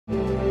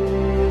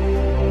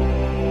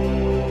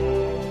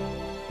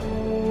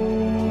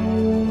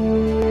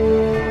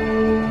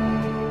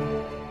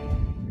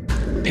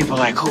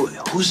people like,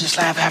 who's this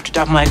Laugh After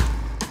Dark? I'm like,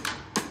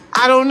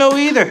 I don't know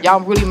either.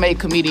 Y'all really make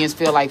comedians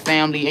feel like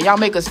family, and y'all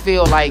make us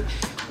feel like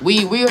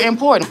we're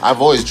important.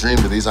 I've always dreamed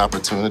of these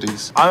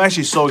opportunities. I'm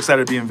actually so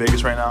excited to be in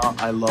Vegas right now.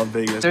 I love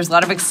Vegas. There's a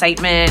lot of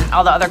excitement.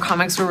 All the other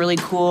comics were really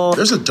cool.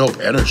 There's a dope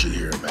energy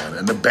here, man,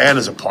 and the band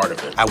is a part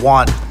of it. I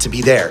want to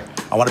be there.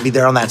 I want to be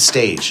there on that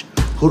stage.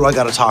 Who do I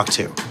got to talk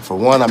to? For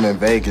one, I'm in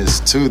Vegas.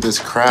 Two, this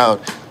crowd.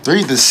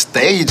 Three, the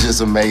stage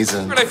is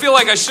amazing. I feel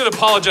like I should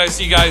apologize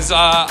to you guys.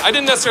 I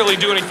didn't necessarily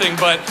do anything,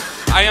 but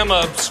I am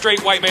a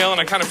straight white male,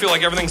 and I kind of feel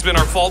like everything's been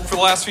our fault for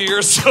the last few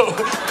years, so,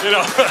 you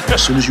know.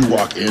 As soon as you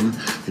walk in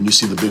and you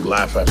see the big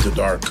Laugh After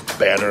Dark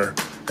banner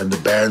and the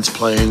band's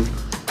playing,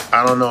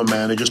 I don't know,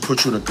 man, it just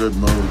puts you in a good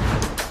mood.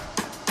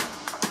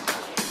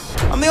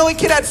 I'm the only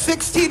kid at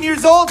 16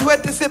 years old who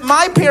had to sit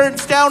my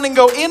parents down and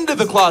go into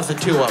the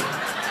closet to them.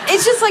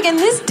 It's just like in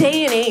this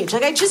day and age,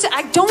 like I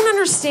don't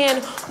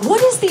understand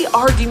what is the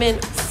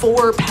argument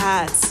for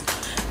pads?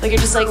 Like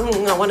you're just like,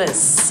 I want to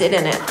sit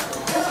in it.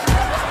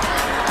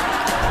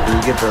 When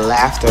you get the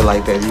laughter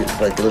like that, you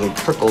like little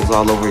prickles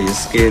all over your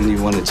skin.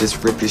 You want to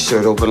just rip your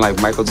shirt open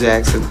like Michael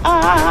Jackson.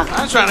 I'm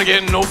not trying to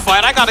get in no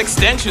fight. I got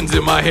extensions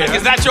in my hair. Like,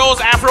 is that yours,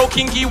 Afro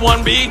Kinky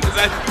 1B? Is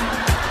that...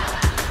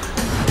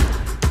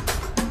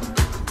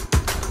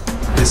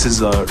 This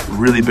is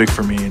really big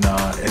for me, and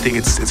I think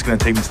it's going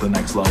to take me to the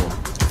next level.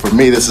 For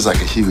me, this is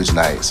like a huge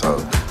night, so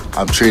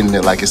I'm treating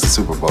it like it's the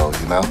Super Bowl,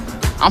 you know?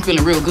 I'm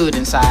feeling real good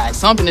inside.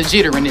 Something is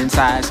jittering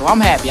inside, so I'm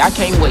happy. I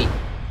can't wait.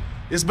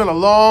 It's been a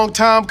long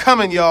time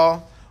coming,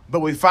 y'all, but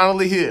we're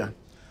finally here.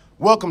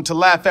 Welcome to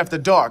Laugh After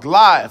Dark,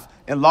 live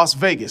in Las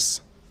Vegas.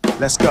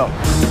 Let's go.